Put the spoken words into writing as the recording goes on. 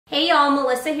Hey y'all,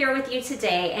 Melissa here with you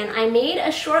today, and I made a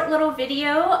short little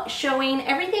video showing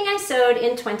everything I sewed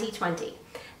in 2020.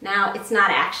 Now, it's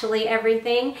not actually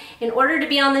everything. In order to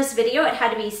be on this video, it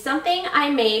had to be something I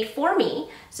made for me.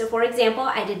 So for example,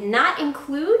 I did not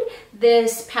include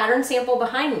this pattern sample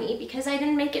behind me because I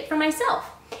didn't make it for myself.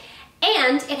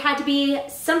 And it had to be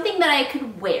something that I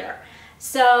could wear.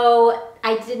 So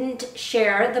I didn't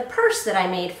share the purse that I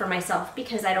made for myself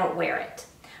because I don't wear it.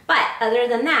 But other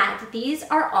than that, these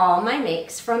are all my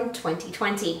makes from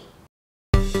 2020.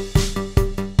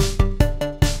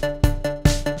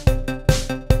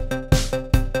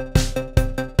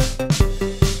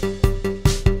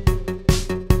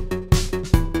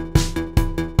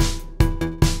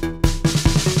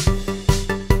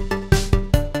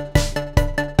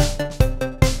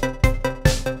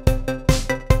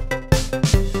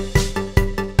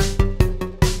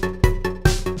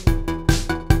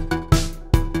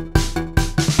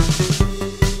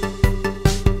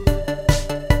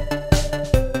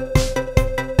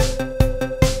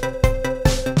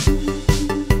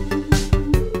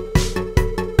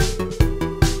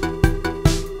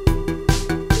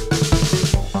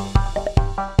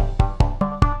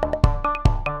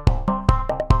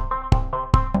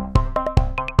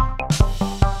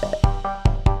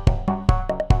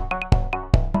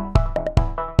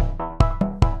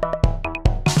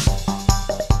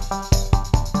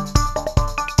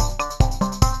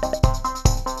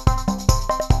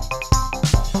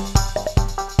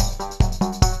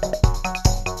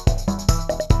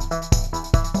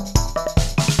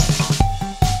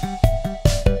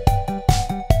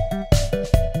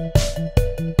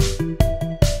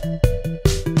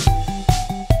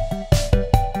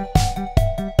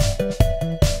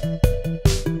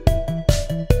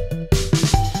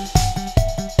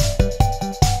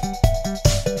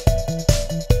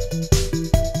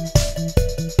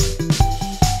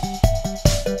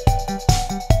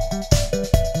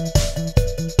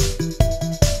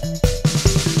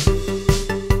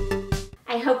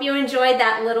 You enjoyed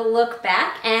that little look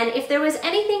back, and if there was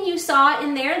anything you saw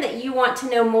in there that you want to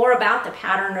know more about the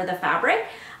pattern or the fabric,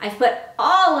 I've put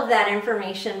all of that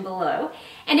information below.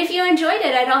 And if you enjoyed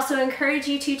it, I'd also encourage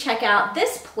you to check out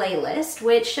this playlist,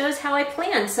 which shows how I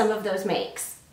planned some of those makes.